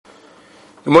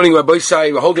Good morning, Rabbi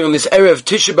Isai. We're holding on this Erev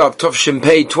Tisha B'Av Tov Shin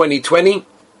Pei 2020.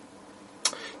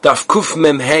 Daf Kuf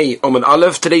Mem Hey Omen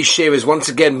Aleph. Today's share is once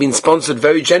again being sponsored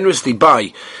very generously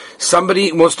by somebody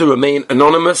who wants to remain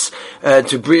anonymous,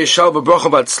 to Bria Shalva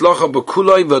Brocha Bat Slocha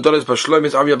B'Kuloi V'Adonis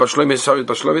B'Shlomis Avia B'Shlomis Sarit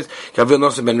B'Shlomis Gavil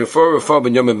Nosson Ben Refor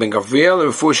Ben Yom Ben Gavriel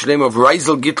Refor Shalem of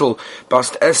Reisel Gittel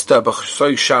Bast Esther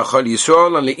B'Choy Shah Chol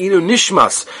Yisrael and Le'inu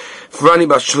Nishmas Frani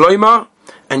B'Shloima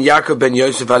and Yaakov ben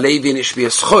Yosef Alevi and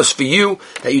Ishvias Chos for you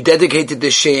that you dedicated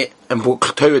this share and brought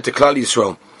Torah to Klal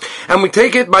Yisrael. And we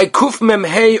take it by Kuf Mem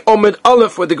Hey Omed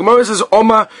Aleph, where the Gemara says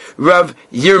Oma Rav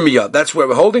Yirmiyah. That's where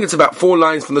we're holding. It's about 4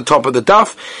 lines from the top of the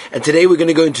daf. And today we're going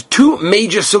to go into 2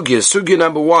 major sugyas. Sugya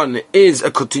number 1 is a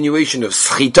continuation of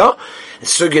Schita. And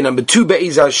sugya number 2,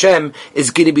 Be'ez Hashem, is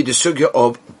going to be the sugya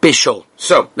of Bishul.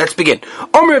 So, let's begin.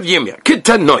 Oma Rav Yirmiyah,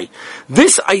 Kitanoi.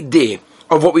 This idea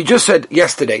of what we just said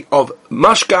yesterday, of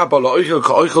Mashka Bala Oichel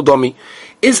Ka'oichel Domi,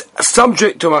 is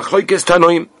subject to Machlokes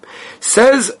Tanoim.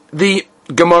 Says the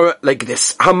Gemara like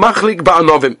this: Hamachlik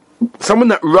ba'anovim, someone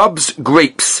that rubs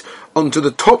grapes onto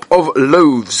the top of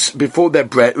loaves before they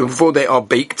are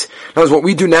baked. That's what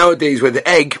we do nowadays with the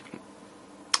egg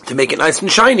to make it nice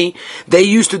and shiny. They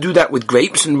used to do that with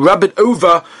grapes and rub it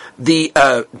over the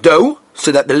dough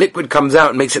so that the liquid comes out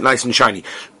and makes it nice and shiny.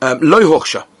 Loi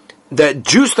hochsha. The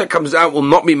juice that comes out will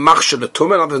not be machsha the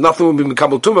tumah. There's nothing will be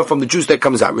mekabel tumah from the juice that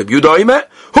comes out. Rabbi Yehuda Omer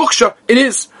hochsha. It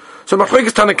is. So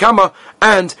Machlokes Tanakama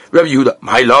and Rabbi Yehuda.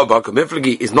 My love,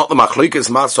 Bakamiflagi is not the Machlokes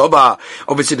Masoba.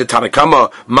 Obviously the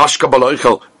Tanakama Mashka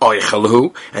Baloichel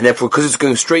Oichelhu, and therefore because it's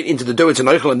going straight into the dough, it's an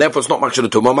Oichel, and therefore it's not Mashka the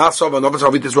Tumah Masoba. And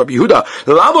obviously this Rabbi Yehuda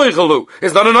Lav Oichelhu.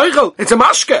 It's not an Oichel, it's a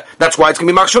Mashka. That's why it's going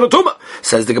to be Mashka the Tumah.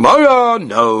 Says the Gemara,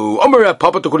 no. Omer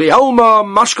Papa Tukuli Helma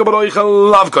Mashka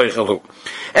Baloichel Lav Koichelhu.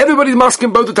 Everybody's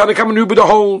masking both the Tanakama and Ruba to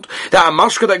hold that a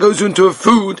mashka that goes into a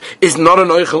food is not an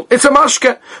oichel, it's a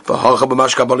mashka.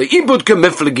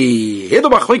 Here the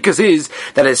machlokes is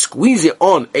that I squeeze it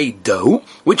on a dough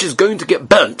which is going to get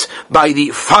burnt by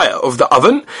the fire of the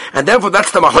oven, and therefore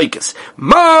that's the machlokes.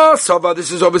 Masava, this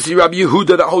is obviously Rabbi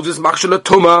Yehuda that holds this mashka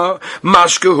latuma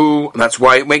mashkahu, and that's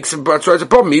why it's a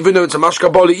problem. Even though it's a mashka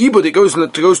bali ibud, it goes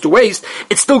to waste,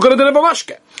 it's still going to deliver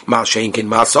mashka. Mashenkin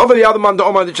masava, the other man the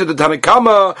Omar the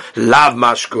Tanakama lav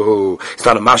mashkahu. It's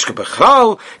not a mashka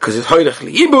bechlal because it's hoylech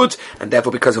liibud, and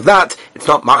therefore because of that it's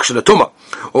not mashka latuma.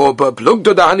 Or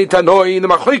beblugdo dahani tanoi, the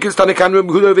machlokes Tanakan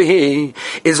Rebbe over here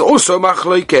is also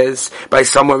machlokes by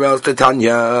somewhere else. The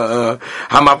Tanya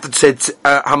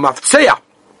hamaftzea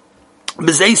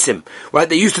bezeisim, right?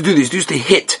 They used to do this. They used to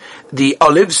hit the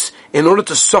olives in order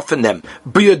to soften them.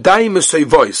 B'yadayim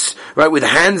voice, right? With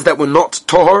hands that were not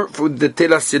tahor for the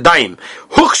telas yadayim.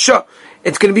 Huksha.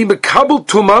 It's going to be mekabel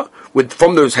tuma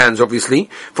from those hands, obviously,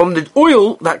 from the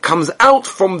oil that comes out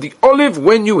from the olive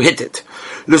when you hit it.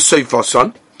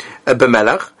 L'soifason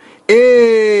b'melach.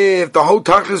 If the whole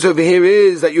tachlis over here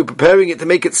is that you're preparing it to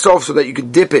make it soft so that you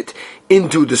can dip it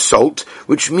into the salt,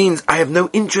 which means I have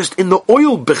no interest in the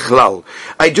oil bichlal.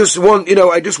 I just want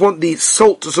the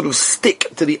salt to sort of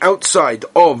stick to the outside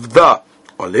of the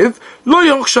olive. Lo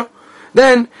yochsha.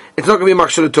 Then it's not going to be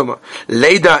machshel tumah.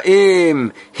 Leida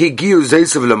im higiu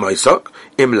zeisav lemaisak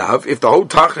im lav. If the whole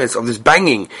tachlis of this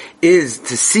banging is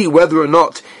to see whether or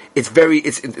not it's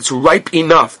ripe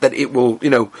enough that it will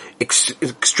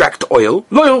extract oil.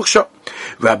 Lo yochsha.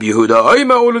 Rabbi Yehuda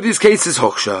Omer, all of these cases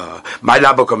hochsha. My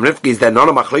labokam rifki is there none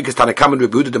of machlokes Tanakam and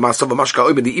Rabbi Yehuda the masava mashka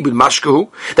omer the ibud mashkahu,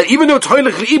 that even though it's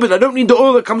hoylech liibud, I don't need the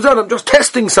oil that comes out, I'm just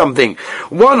testing something.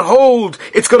 One hold,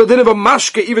 it's got a din of a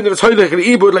mashka even if it's hoylech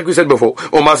liibud, like we said before.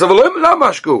 Or masava la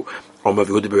mashkahu. These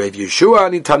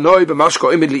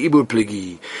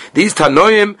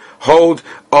Tanoim hold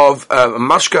of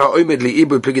mashka oimid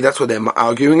liibud pligi. That's what they're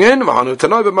arguing in.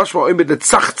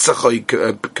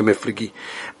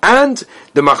 And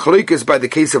the machlokes by the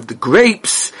case of the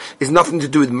grapes is nothing to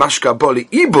do with mashka boli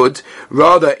ibud.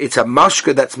 Rather, it's a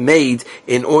mashka that's made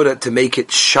in order to make it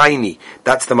shiny.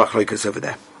 That's the machlokes over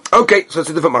there. Okay, so it's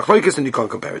a different machlokes and you can't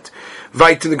compare it.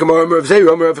 Right in the Gemara of Zeir,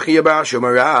 Omer of Chiyabash,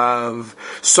 Omer Rav,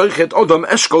 Soichet Odom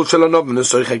Eshkol Shalanov, and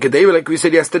Soichet Kedei, like we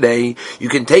said yesterday, you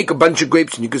can take a bunch of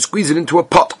grapes and you can squeeze it into a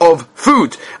pot of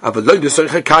food. Avaloi the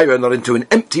Soichet Kaira, not into an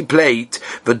empty plate.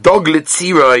 The doglet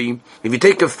Siroi, if you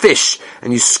take a fish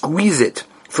and you squeeze it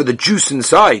for the juice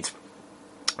inside,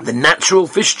 the natural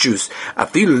fish juice,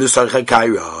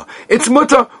 it's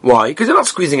mutter. Why? Because you're not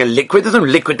squeezing a liquid. There's no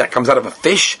liquid that comes out of a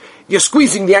fish. You're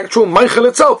squeezing the actual Meichel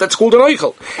itself. That's called an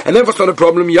Eichel. And therefore it's not a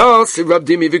problem. Yes, Rav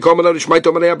Dimi, if you come along, Shmait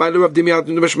Omanei Abayla, Rav Dimi,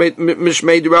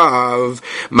 Mishmeid Rav,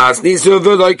 Masni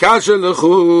Zuvah, Kasha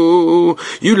Lechu.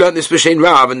 You learn this B'Shein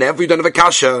Rav, and therefore you don't have a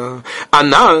Kasha.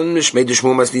 Anan, Mishmeid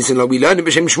Shmu, Masni Sin, we learn it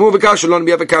B'Shem Shmu, V'Kasha, Lon,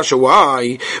 we have a Kasha.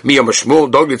 Why? Mi Yom Shmuel,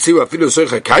 Dog Litziwa, Filo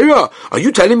Soicha Kaira. Are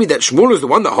you telling me that Shmuel is the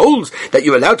one that holds that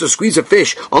you're allowed to squeeze a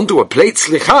fish onto a plate?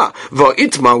 Slicha,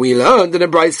 V'Itma, we learned in a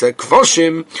Brisa,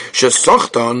 Kvoshim,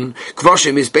 Shesochton.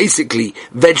 Kvoshim is basically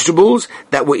vegetables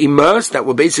that were immersed, that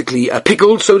were basically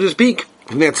pickled, so to speak.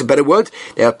 I think that's a better word.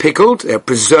 They are pickled, they are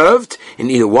preserved in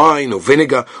either wine or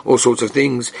vinegar, all sorts of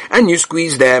things, and you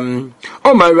squeeze them.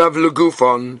 Oh my Rav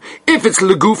Legufon. If it's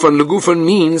Legufon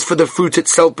means for the fruit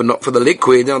itself, but not for the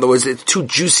liquid. In other words, it's too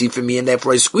juicy for me, and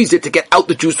therefore I squeeze it to get out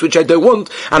the juice which I don't want,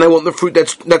 and I want the fruit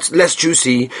that's less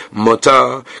juicy.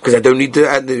 Mutter, because I don't need to.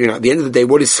 At the end of the day,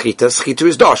 what is schita? Schita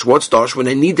is dash. What's dash? When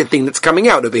I need the thing that's coming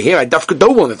out. Over here, I dafka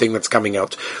don't want the thing that's coming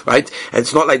out, right? And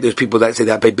it's not like those people that say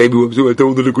that, baby, I don't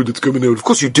want the liquid that's coming out. Of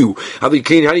course you do. How do you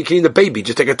clean the baby?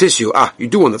 Just take a tissue. You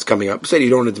do one that's coming up. Say you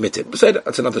don't admit it. Say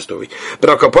that's another story. But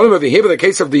I'll over here, in the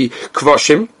case of the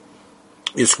kvoshim,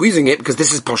 you're squeezing it because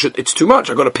this is poshut, it's too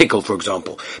much. I got a pickle, for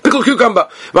example. Pickled cucumber.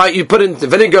 Right, you put in the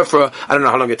vinegar for, I don't know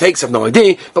how long it takes, I have no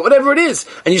idea, but whatever it is.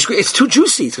 And you squeeze, it's too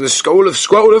juicy. It's going to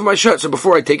scroll over my shirt. So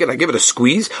before I take it, I give it a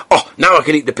squeeze. Now I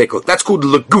can eat the pickle. That's called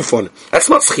legufon. That's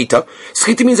not schita.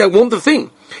 Schita means I want the thing.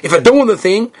 If I don't want the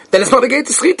thing, then it's not a gate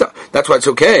to schita. That's why it's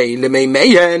okay.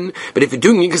 But if you're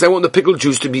doing it because I want the pickled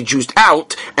juice to be juiced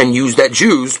out and use that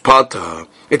juice, pata.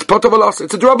 It's pot of a loss.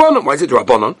 It's a drabonon. Why is it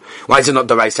drabonon? Why is it not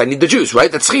the rice? I need the juice, right?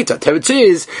 That's schita. Teretz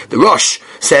is, the Rosh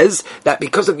says that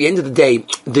because at the end of the day,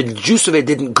 the juice of it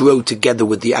didn't grow together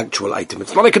with the actual item.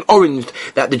 It's not like an orange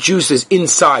that the juice is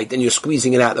inside and you're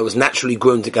squeezing it out that was naturally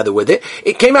grown together with it.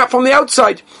 It came out from the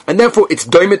outside. And therefore it's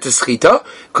doimet to schita,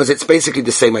 because it's basically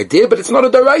the same idea, but it's not a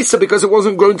daraisa because it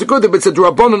wasn't grown together. But it's a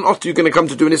drabonon. After you're going to come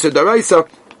to doing this a daraisa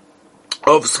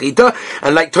of schita,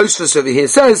 and like Tosfos over here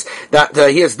says that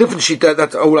he has different shita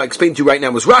that all I explained to you right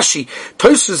now was Rashi.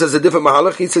 Tosfos has a different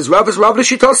mahalach. He says Rav is Rav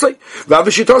l'shitase,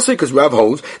 because Rav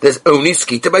holds there's only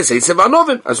schita by Seisev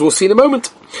Anovim, as we'll see in a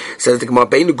moment. Says the Gemara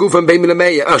bein l'guf and bein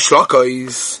l'meya.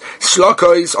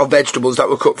 Shlokos are vegetables that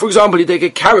were cooked. For example, you take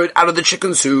a carrot out of the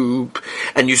chicken soup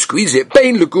and you squeeze it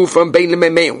bein l'guf and bein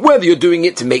l'meya. Whether you're doing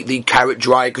it to make the carrot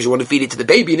dry because you want to feed it to the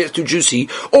baby and it's too juicy,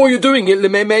 or you're doing it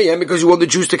l'meya because you want the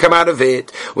juice to come out of it.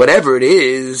 Whatever it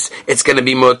is, it's going to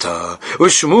be muta.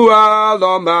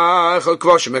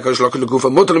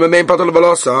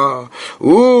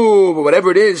 Ooh, but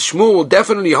whatever it is, Shmuel will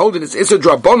definitely hold it. It's a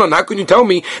drabonon. How can you tell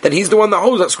me that he's the one that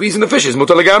holds that squeezing the fishes?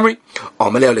 Muta legamri.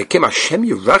 Hashem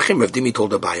Yerachim, Rav Dimi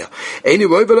told Abaya.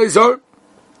 Anyway, but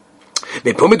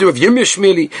they put me to Rav Yirmiyah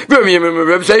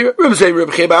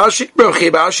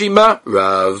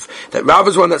Rav. That Rav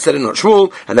is one that said it, not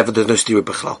Shmuel, and therefore there's no stira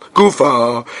b'chlal.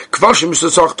 Gufa, kvoshim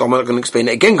shesocht. I'm not going to explain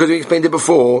it again because we explained it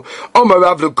before. Omar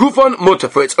Rav legufon muta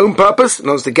for its own purpose, in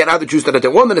order to get out the juice that I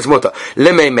don't want, then it's muta.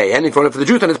 Lemei and if you want it for the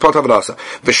juice, then it's part of it asa.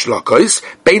 V'shlokos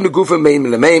bein legufon bein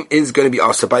lemeim is going to be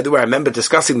asa. By the way, I remember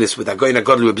discussing this with Agoyin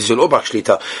Agadol B'Zul Obach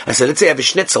Shlita. I said, let's say you have a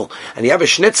schnitzel, and you have a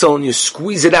schnitzel and you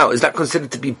squeeze it out. Is that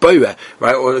considered to be boira?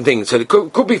 Right, or a thing. So it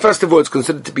could be, first of all, it's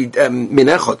considered to be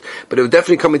minechot, but it would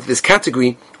definitely come into this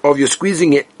category of you're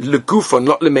squeezing it legufon,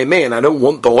 not lememe, and I don't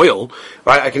want the oil,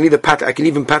 right? I can even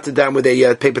pat it down with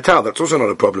a paper towel. That's also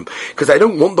not a problem because I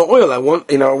don't want the oil. I want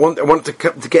it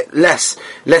to get less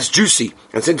juicy,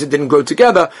 and since it didn't grow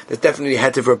together, there's definitely a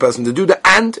heter for a person to do that,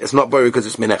 and it's not boring because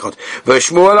it's minechot.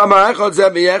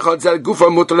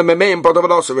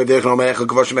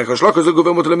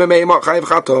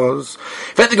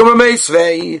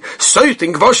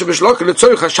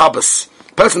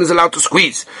 Person is allowed to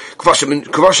squeeze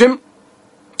kvashim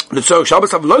the tzorich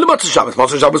Shabbos have lo lematz Shabbos.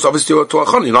 Matzah Shabbos obviously to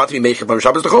achon. You don't have to be making from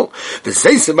Shabbos to chol.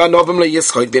 V'zeisem anovim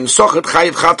leyischot v'im sochet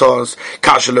chayiv chatos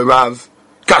kasher leRav,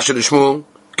 kasher leShmuel,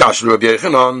 kasher leRav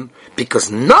Yochanan.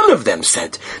 Because none of them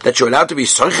said that you're allowed to be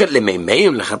soichet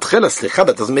lemeimeim lechatchila. Slicha,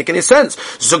 that doesn't make any sense.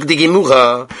 Zuk di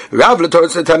gemura Rav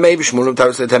l'toros letamei v'Shmuel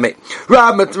l'toros letamei.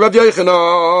 Rav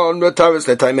Yochanan l'toros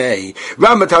letamei.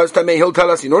 Rav l'toros letamei. He'll tell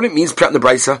us. You know what it means? Prat in the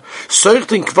brisa.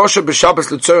 Soichet kvoshem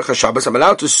b'Shabbos l'tzorich Shabbos. I'm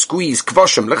allowed to squeeze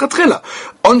kvoshem lechatchila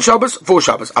on Shabbos for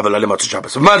Shabbos. Aval lematz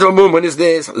Shabbos. When is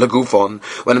this? Legufon.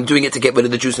 When I'm doing it to get rid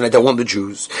of the juice and I don't want the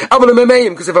juice. Aval lemeimeim,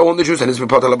 because if I want the juice, then it's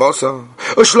b'pat alabasa.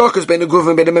 shlokas bein the guf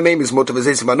and bein the memem is motiv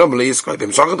zeis normally is skrive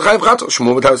him sagen drei brat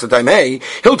shmum mit haus time hey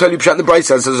he'll tell you pshat the price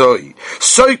as oi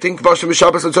so think wash the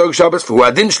Shabbos and Tzorach Shabbos for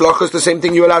adin shlokas the same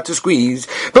thing you're allowed to squeeze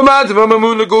but mad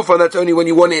mamun the guf and that's only when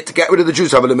you want it to get rid of the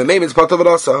juice have the memem is part of it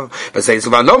also but says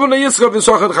normally is skrive him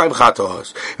sagen drei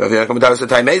bratos if you come with haus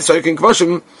time hey so you can wash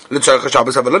him the Tzorach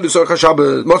Shabbos have the Tzorach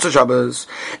Shabbos Moshe Shabbos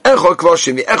echot wash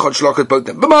him echot shlokas both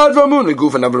them but mad mamun the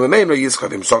guf and the memem is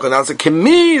skrive him sagen as a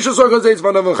kemish so says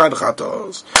one of chaim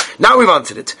chatos. Now we've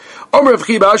answered it. Omer of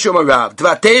Chiba Ashom Rav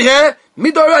Dvatere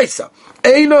Midoraisa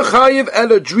Eino Chayiv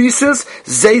Elo Drisus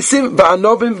Zeisim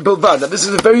Va'anovim Bilvad. Now this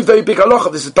is a very, very big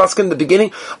halacha. This is Paskin in the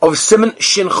beginning of Siman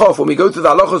Shin Chof. When we go through the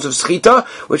halachos of Schita,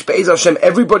 which Be'ez Hashem,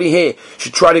 everybody here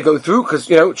should try to go through, because,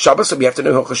 Shabbos, so we have to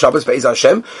know Hilchos Shabbos, Be'ez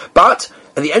Hashem. But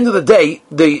at the end of the day,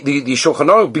 the Shulchan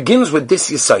Aruch begins with this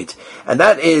yesait, and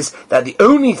that is that the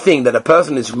only thing that a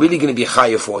person is really going to be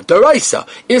chayav for, Doraisa,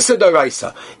 Issa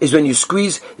Doraisa, is when you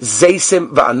squeeze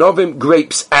Zeisim, Va'anovim,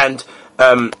 grapes, and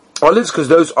olives, because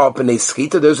those are B'nei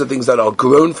Schita, those are things that are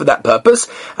grown for that purpose,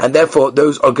 and therefore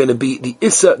those are going to be the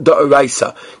Issa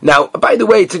Doraisa. Now, by the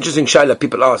way, it's interesting, Shaila,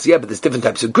 people ask, but there's different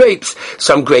types of grapes.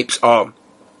 Some grapes are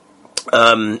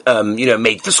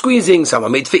made for squeezing, some are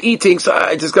made for eating. So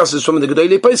I discussed this from the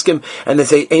Gedolei Poskim, and they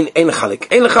say, Ein chalik.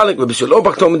 Rabbi Shul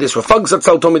Obach told me this, Rafag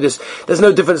Zatzal told me this. There's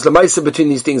no difference, Lamaisa, between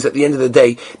these things. At the end of the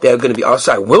day, they are going to be asked.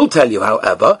 I will tell you,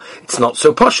 however, it's not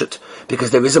so poshut, because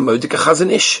there is a Modika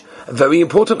Chazon Ish, a very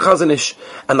important Chazon Ish,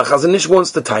 and the Chazon Ish wants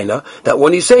the Taina, that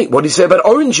what do you say about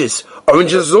oranges?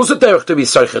 Oranges is also derech to be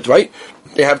Seichet, right?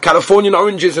 They have Californian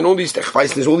oranges and all these,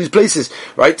 there's all these places,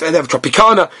 right? And they have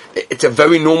Tropicana. It's a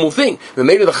very normal thing. The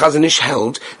Meilu the Chazon Ish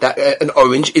held that an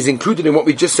orange is included in what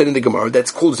we just said in the Gemara,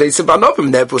 that's called Zeisim Va'anovim,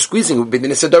 and therefore squeezing would be the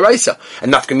Nisa Doraisa.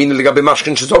 And Nafkamina Ligabe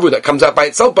Mashkin Shazovu, that comes out by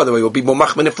itself, by the way, will be more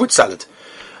machman a fruit salad.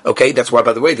 Okay, that's why,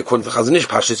 by the way, according to the Chazon Ish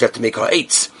Pashas, you have to make our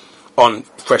eights on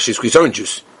freshly squeezed orange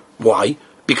juice. Why?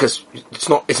 Because it's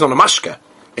not a mashka,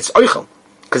 it's oichel,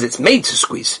 because it's made to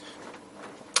squeeze.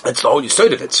 That's the whole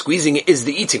yesod of it. Squeezing it is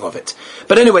the eating of it.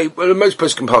 But anyway, most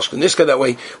poskim paskin this go that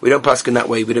way. We don't paskin that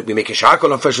way. We make a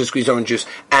shakol on freshly squeezed orange juice,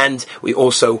 and we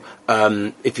also,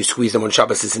 if you squeeze them on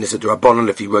Shabbos, it's an issa d'rabbanan.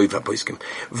 If you rove poskim,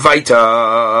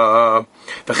 Vaita.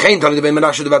 V'chein tani debei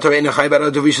menashe devator ein achay bar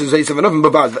adovish zeisav anovim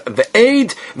babad.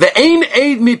 Ve'ein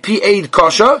eid mi pi eid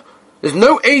kasha. There's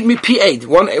no aid mi pi aid.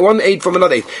 One aid from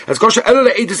another aid. As kasha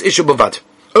elele aid is isha bavad.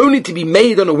 Only to be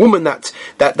made on a woman that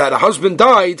a husband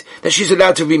died, that she's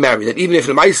allowed to remarry. That even if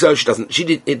the Maisa,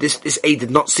 this aid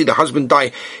did not see the husband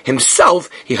die himself,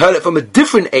 he heard it from a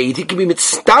different aid, he can be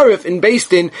mitzdaref in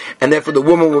based in, and therefore the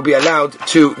woman will be allowed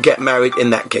to get married in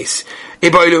that case.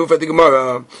 What's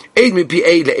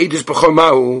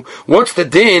the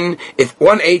din if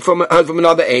one aid heard from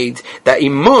another aid that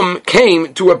imum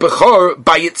came to a bechor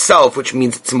by itself, which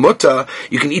means it's mutter,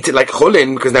 you can eat it like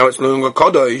chulin because now it's no longer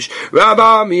kadosh.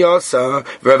 Rabba miyasa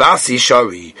Ravasi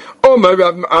shari Omer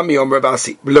Ami Omer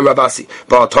Ravasi Ravasi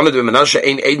V'atana de Menashe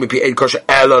ein aid mipi aid kosher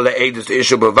ela le'aid is the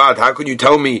issue bavad. How can you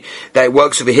tell me that it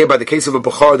works over here by the case of a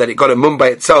bechor that it got a mum by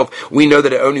itself? We know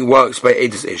that it only works by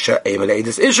aid is isha aim aid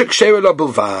is isha ksheira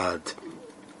Bilvad.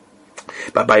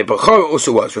 But by Bechor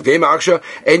also works. With Yema Aksha,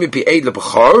 Amy P. Eid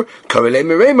LeBechor, Karele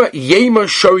Merema, Yema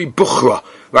Shori Buchra.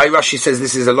 Right, Rashi says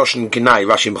this is a Lashon Ginai,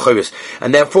 Rashi in Bechoris.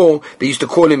 And therefore, they used to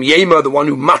call him Yema, the one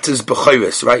who matters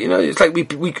Bechoris, right? It's like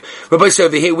Rabbi say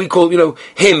over here, we call, him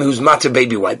who's matter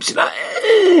baby wipes.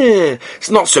 It's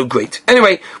not so great.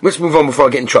 Anyway, let's move on before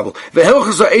I get in trouble.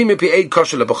 Ve'helchasa Amy P. Eid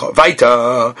Kosher LeBechor.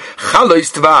 Vaita,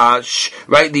 Chalois Tvash,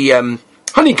 right, the,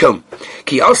 honeycomb.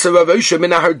 Ki asa ravosha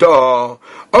min aharda.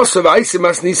 Asa v'aisim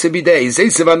asnisa bidei.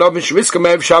 Zeisav anov mishriskam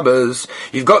erev Shabbos.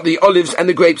 You've got the olives and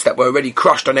the grapes that were already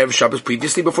crushed on erev Shabbos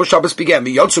previously before Shabbos began.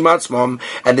 V'yotzu matzmom.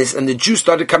 And the juice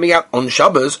started coming out on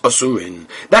Shabbos asurin.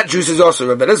 That juice is also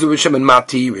Rav Elazar Rishon and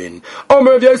matirin.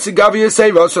 Omer Rav Yosef Gavi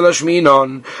Yisei Rosal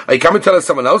Hashminon. Are you coming to tell us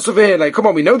someone else over here? Like, come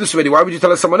on, we know this already. Why would you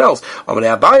tell us someone else? Omer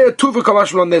Abaya Tuva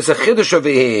Kamashmalon. There's a chiddush over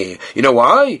here. You know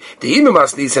why? The imam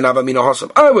asnisa navamino hosam.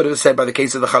 I would have said by the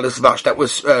case of the chalas vash that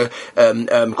was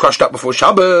crushed up before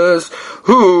Shabbos. That's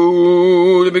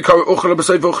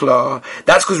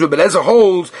because Rebbe Eliezer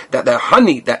holds that the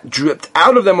honey that dripped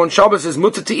out of them on Shabbos is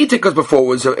mutter to eat it, because before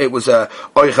it was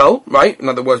oichel, right? In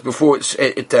other words, before it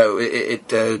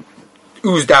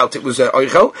oozed out, it was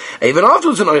oichel. Even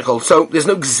afterwards an oichel. So there's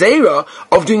no gzeira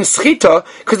of doing schita,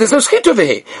 because there's no schita over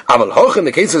here. Aval hoch, in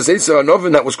the case of Zeitzer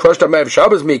Anovin that was crushed on Me'av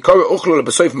Shabbos, Meikora Uchlul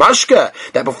B'Soif Mashka,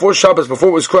 that before Shabbos, before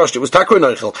it was crushed, it was takra an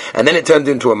oichel, and then it turned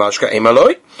into a mashka.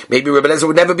 Emaloi? Maybe Rebbe Lezer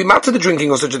would never be matter the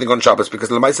drinking or such a thing on Shabbos, because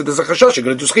the Lamaisa there's a chashash, you're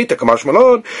going to do schita, Kamash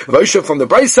Malon, Vosha from the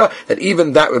Brisa, that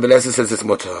even that Rebbe Lezer says it's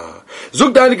mutter.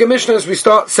 Zug Dailige Mishnah as we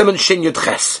start, Semen Shin Yud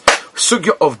Ches.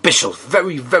 Sugya of Bishul.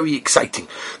 Very, very exciting.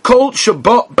 Kol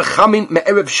Shabbat B'chamin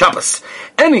Me'erev Shabbos.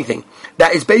 Anything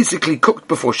that is basically cooked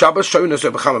before Shabbos, showing us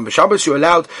B'chamin B'Shabbos, you're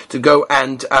allowed to go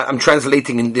and, I'm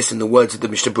translating in the words of the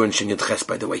Mishnah Berurah Shin Yud Ches,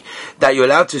 by the way, that you're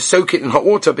allowed to soak it in hot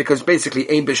water, because basically,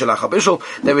 Ein Bishul Acha Bishul,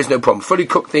 there is no problem. Fully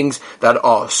cooked things that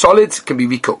are solids can be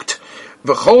recooked.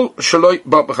 V'chol Shaloi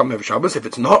B'chamin Me'erev Shabbos, if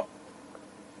it's not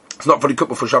fully cooked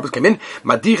before Shabbos came in,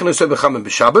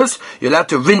 you're allowed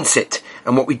to rinse it.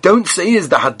 And what we don't say is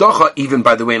the hadacha, even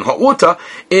by the way in hot water,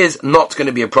 is not going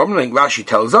to be a problem. Like Rashi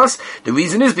tells us, the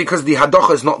reason is because the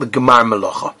hadacha is not the gemar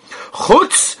melacha.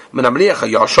 Chutz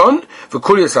yashon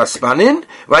v'kulyas,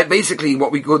 right? Basically,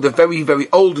 what we call the very, very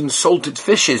old and salted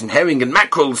fishes and herring and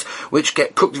mackerels, which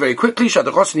get cooked very quickly.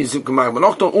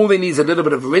 All they need is a little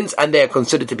bit of a rinse, and they are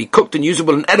considered to be cooked and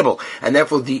usable and edible. And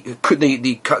therefore, the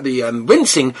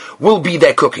rinsing will be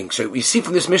their cooking. So we see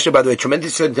from this Mishnah, by the way,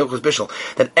 tremendous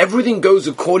that everything goes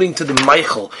according to the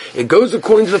Meichel. It goes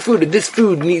according to the food. If this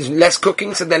food needs less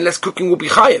cooking, so then less cooking will be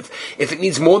chayev. If it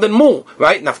needs more, then more.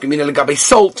 Right? Nafkamina legabe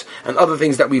salt and other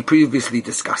things that we previously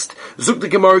discussed. Zuk the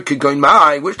Gemara could go in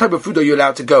ma'ai. Which type of food are you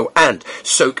allowed to go and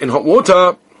soak in hot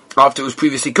water after it was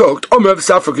previously cooked? Omer of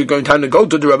Safra could go in time to go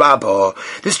to the Rav Abba.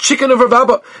 This chicken of Rav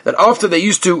Abba, that after they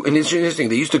used to, and it's interesting,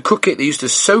 they used to cook it, they used to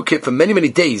soak it for many, many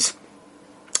days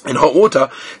in hot water,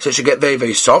 so it should get very,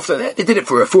 very soft, and they did it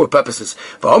for purposes.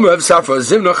 I went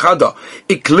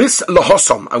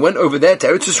over there to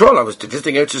Eretz Yisrael. I was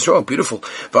visiting Eretz Yisrael, beautiful.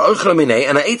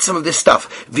 And I ate some of this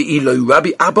stuff.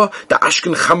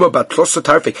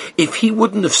 If he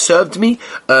wouldn't have served me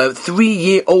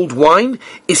 3-year-old wine,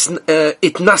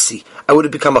 itnasi, I would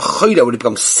have become a choyd, I would have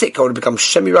become sick, I would have become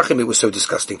shemirachim. It was so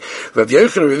disgusting. Rav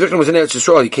Yochanan was in Eretz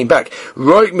Yisrael, he came back,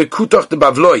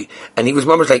 and he was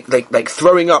almost like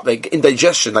throwing up, like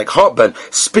indigestion, like heartburn,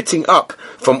 spitting up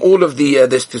from all of the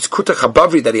this kutach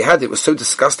habavri that he had. It was so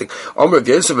disgusting. Don't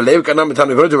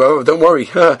worry,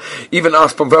 even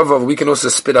us from Vav, we can also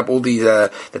spit up all the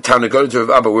Tanagoda of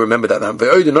Abba. We remember that. Not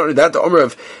only that, the Omer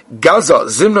of Gaza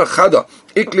Zimna Chada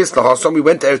Iklis Lahasam. We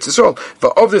went to Eretz Yisrael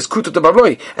for of this kutach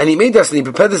bavloi, and he made us and he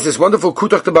prepared us this wonderful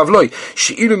kutach bavloi.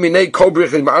 Sheilu minei kol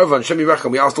brichin ma'arvan shemi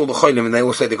racham. We asked all the cholim, and they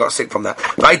all said they got sick from that.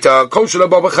 Right, kol shelo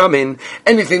babachamin,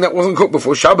 anything that wasn't cooked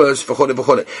before Shabbos, v'chole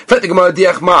v'chole. Fet the Gemara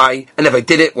diach mai, and if I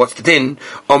did it, what's the din?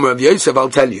 Omer of Yosef, I'll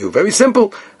tell you. Very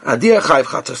simple. Adia chayv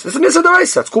chatos. This is a mitzvah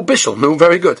d'oraisa. That's called bishul. No,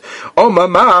 very good. Omar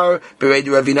mar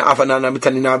bereidu ravina afanana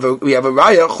mitanina. We have a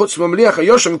raya chutz mamliach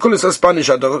yoshim kulis aspanish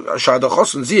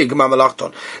shadachosun ziyah gemar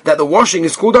malachton. That the washing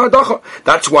is called hadacha.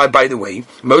 That's why, by the way,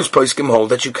 most poskim hold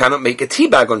that you cannot make a tea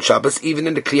bag on Shabbos, even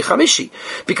in the kli chamishi,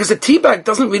 because a tea bag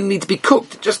doesn't really need to be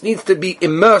cooked. It just needs to be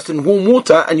immersed in warm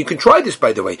water. And you can try this,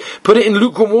 by the way. Put it in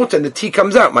lukewarm water, and the tea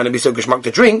comes out. Might not be so geschmack to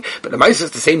drink, but the mice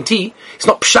is the same tea. It's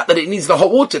not pshat that it needs the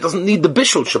hot water. It doesn't need the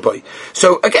bishul.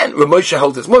 So again, Rav Moshe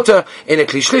holds its mutter in a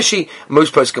kli shlishi.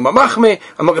 Most poskim are machmeh.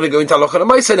 I'm not going to go into halacha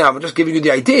l'maisa now. I'm just giving you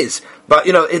the ideas. But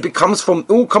it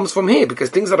all comes from here, because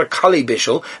things that are kali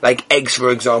bishul, like eggs,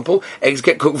 for example, eggs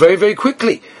get cooked very, very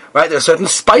quickly. Right, there are certain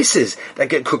spices that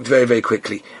get cooked very, very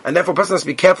quickly, and therefore a person has to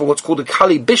be careful. What's called a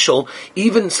kali bishul,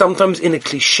 even sometimes in a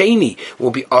klisheni,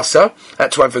 will be asa.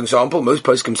 That's why, for example, most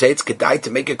poskim say it's kedai to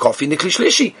make a coffee in a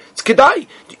klishlishi. It's kedai.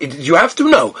 You have to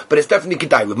know, but it's definitely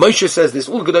kedai. But Moshe says this,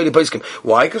 all the gedolei poskim.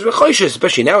 Why? Because we're choishes,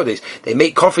 especially nowadays. They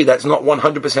make coffee that's not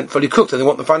 100% fully cooked, and they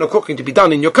want the final cooking to be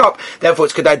done in your cup. Therefore,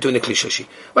 it's kedai doing a klishlishi.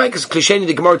 Right? Because klisheni,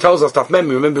 the Gemara tells us, stuff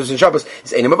memory, remembers in Shabbos,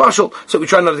 is enim avashal. So we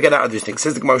try not to get out of these things.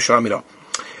 Says the Gemara Shramina.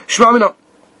 Shmamina.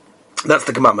 That's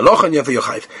the Gemara. Melocha and Yefer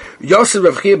Yochayv. Yosef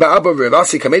Rav Chia Ba'abba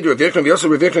Ravasi Kamed Rav Yochanan.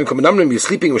 Yosef Rav Yochanan Komenamnim. You're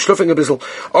sleeping. We're schluffing a bissel.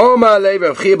 Oma Le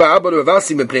Rav Chia Ba'abba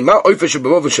Ravasi Mepnei Ma Oifes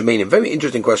Shebavov Shemenim. Very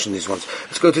interesting question. These ones.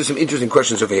 Let's go to some interesting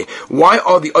questions over here. Why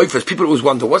are the oifes? People always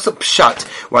wonder what's the pshat.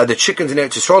 Why the chickens in Eretz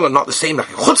Yisrael are not the same like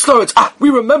Chutzlaritz?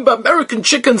 We remember American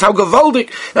chickens. How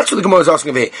gavaldik. That's what the Gemara is asking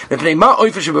over here. Mepnei Ma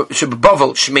Oifes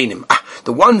Shebavov Shemenim.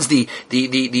 The ones the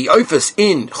oifes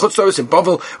in Chutzlaritz and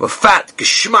Bavel were fat,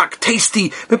 geschmack, tasty.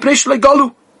 Mepnei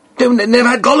Galu. They never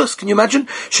had golus. Can you imagine?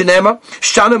 Shenema,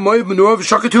 Shana Moev Menor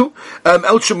V'Shakatu,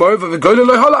 El Shemoev V'Goyle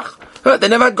Loy Halach. They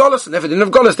never had golus, and if they didn't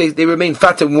have golus, they remain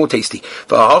fatter and more tasty.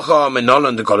 How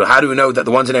do we know that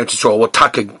the ones in Eretz Yisrael were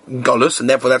taka golus, and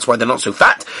therefore that's why they're not so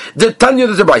fat? The Tanya,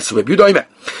 there's a brayso rib. You don't know.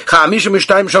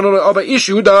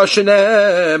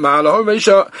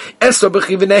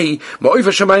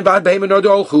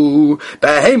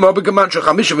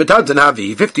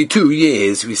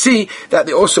 years. We see that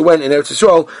they also went in Eretz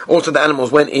Yisrael. Also, the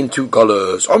animals went into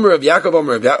golus. Omer of Yaakov,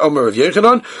 Omer of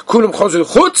Yechanan, Kulam Chazul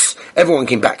Chutz. Everyone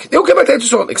came back. They all came back to Eretz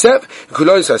Yisrael, except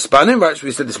Kulois Haspanim. Right, so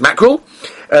we said this mackerel.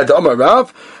 The Omer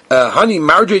Rav. Honey,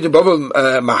 Marjorie, the Bava,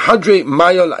 Mahadre,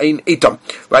 Mayal, Ein Etam.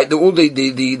 Right, all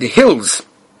the hills.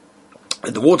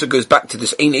 And the water goes back to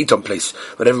this Ein Etam place,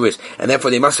 whatever it is. And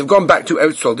therefore they must have gone back to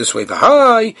Eretz Yisrael this way.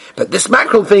 But this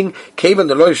mackerel thing came on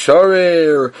the Lo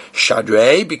Sharir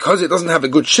Shadre, because it doesn't have a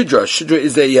good shidra. Shidra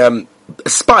is a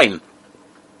spine.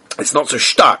 It's not so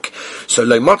stark. So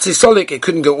lo motzi solik, it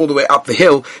couldn't go all the way up the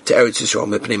hill to Eretz Yisrael.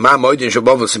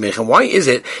 And why is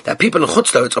it that people in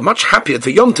Chutz La'aretz are much happier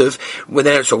for Yom Tov when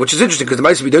they're in Eretz Yisrael? Which is interesting, because the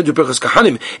Ma'aseh we don't do Birchas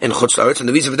Kahanim in Chutz La'aretz, and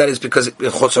the reason for that is because in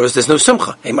Chutz La'aretz there's no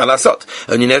simcha. Hey ma lasot.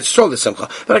 Only in Eretz Yisrael there's simcha.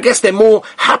 But I guess they're more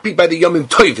happy by the Yomim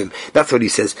Tovim. That's what he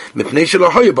says. Because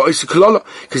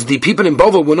the people in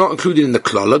Bovel were not included in the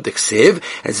Klala, the Ksiv,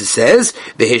 as it says,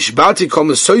 the Hishbati kol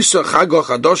mesoisa chago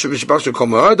chadosh v'shbashtu kol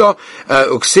me'ada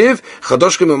uksiv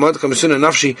Chadoshkim Mamad Kamisuna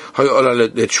Nafshi Hoyola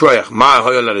Letroyach Ma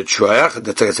Hoyola Letroyach.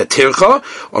 That's a tircha.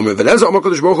 Omer Veleza Omer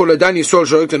Kodesh Baruch Hu Ledan Yisrael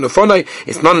Shoyot and Nofonai.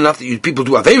 It's not enough that you people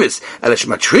do averis. Elash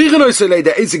Matrichon Oiselei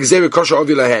the Eitzik Zeri Kosher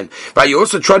Ovilahen. But you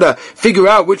also try to figure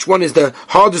out which one is the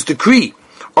hardest decree.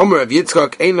 Omer of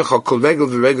Yitzchak Ein Lecha Kol Regel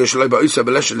V'Regel Shaloi Ba'usa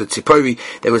B'Lesha LeTzipori.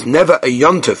 There was never a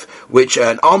yontif which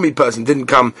an army person didn't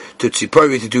come to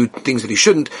Tzipori to do things that he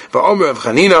shouldn't. For Omer of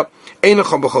Chanina Ein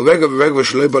Lecha B'Chol Regel V'Regel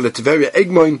Shaloi Ba'Letiveria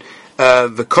Egmoin. There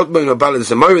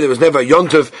was never a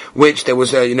yontif which there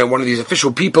was one of these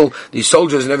official people, these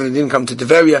soldiers and everything, didn't come to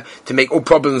Tiberia to make all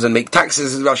problems and make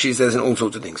taxes, as Rashi says, and all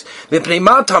sorts of things.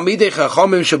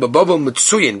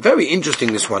 Very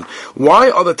interesting, this one.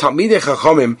 Why are the Talmidei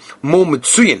Chachamim more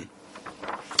mitzuyin?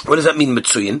 What does that mean,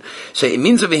 mitzuyin? So it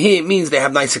means over here, it means they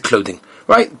have nicer clothing,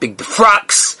 right? Big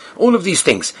frocks, all of these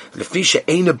things.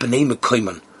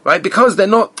 Right, because they're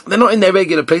not in their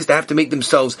regular place. They have to make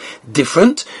themselves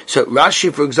different. So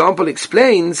Rashi, for example,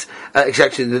 explains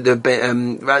actually the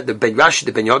Ben Rashi,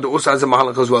 the Ben Yoda also has a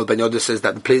mahalach as well. Ben Yoda says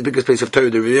that the biggest place of Torah,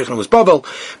 the Rebbeinu, was Babel.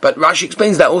 But Rashi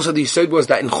explains that also the Yisod was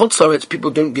that in Chutz La'aretz people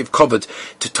don't give covet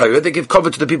to Torah; they give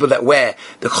covet to the people that wear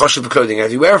the choshev clothing.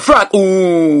 If you wear a frak,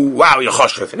 ooh, wow, you're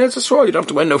choshev. And it's a sword. You don't have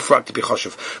to wear no frak to be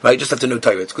choshev, right? You just have to know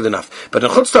Torah. It's good enough. But in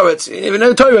Chutz La'aretz, if you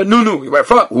know Torah, no, you wear a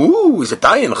frak. Ooh, is a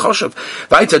dayan choshev.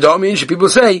 Right? People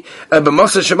say,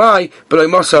 "B'masa shemai, b'lo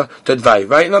masa tadvai."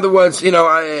 Right? In other words,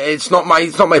 it's not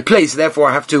my place. Therefore,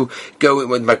 I have to go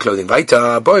with my clothing.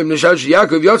 Vaita boim nishash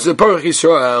Yaakov Yosef Porach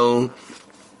Yisrael.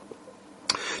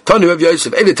 Tanu of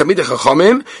Yosef Ele Tamidei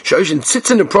Chachamim Shoishin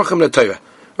Tzitzin U'Prochim LaTorah.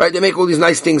 Right? They make all these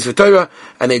nice things for Torah,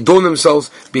 and they adorn themselves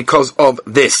because of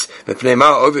this. Why is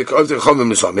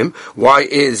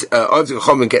Ovdei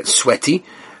Chachamim get sweaty?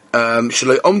 Because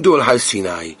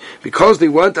they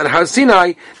weren't at Har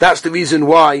Sinai, that's the reason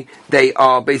why they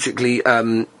are basically,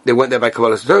 they weren't there by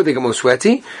Kabbalah Torah, they get more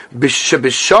sweaty. There was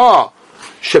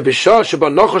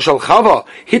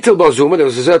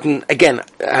a certain, again,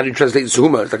 how do you translate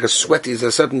zuma? It's like a sweat, there's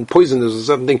a certain poison, there's a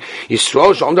certain thing. Since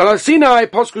Klali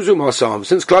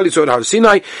saw at Har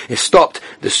Sinai, it stopped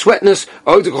the sweatness.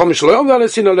 They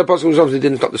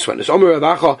didn't stop the sweatness. Say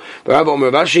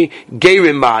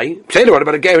what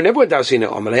about a Geir who never went to Har Sinai?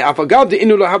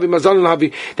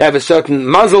 They have a certain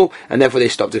muzzle, and therefore they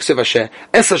stopped.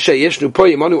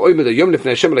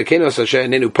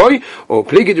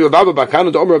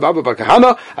 The Omer of Abba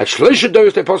Bakahana at Shloisha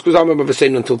Doros they Pasku Zalman of the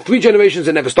same until 3 generations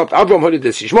and never stopped. Abraham heard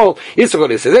this Yishmael, Yitzchak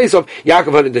heard this Esau,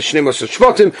 Yaakov heard this Shnei Moshe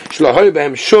Shvatim, Shlohoy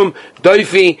Behem Shum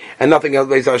Doifi, and nothing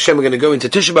else. Hashem, we're going to go into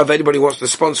Tisha B'Av. If anybody wants to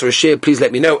sponsor a share, please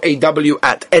let me know.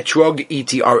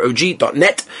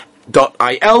 aw@etrog.net.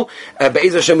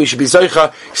 Be'ez Hashem, we should be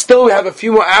Zoicha. Still, we have a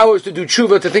few more hours to do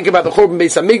tshuva, to think about the Churban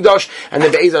Beis HaMikdash, and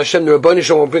then Be'ez Hashem, the Rabbanu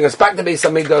Shalom will bring us back to Beis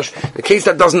HaMikdash. In case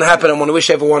that doesn't happen, I want to wish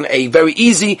everyone a very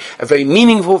easy, a very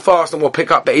meaningful fast, and we'll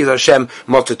pick up Be'ez Hashem,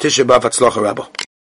 Motzei Tisha B'Av, Hatzlacha Rabbah.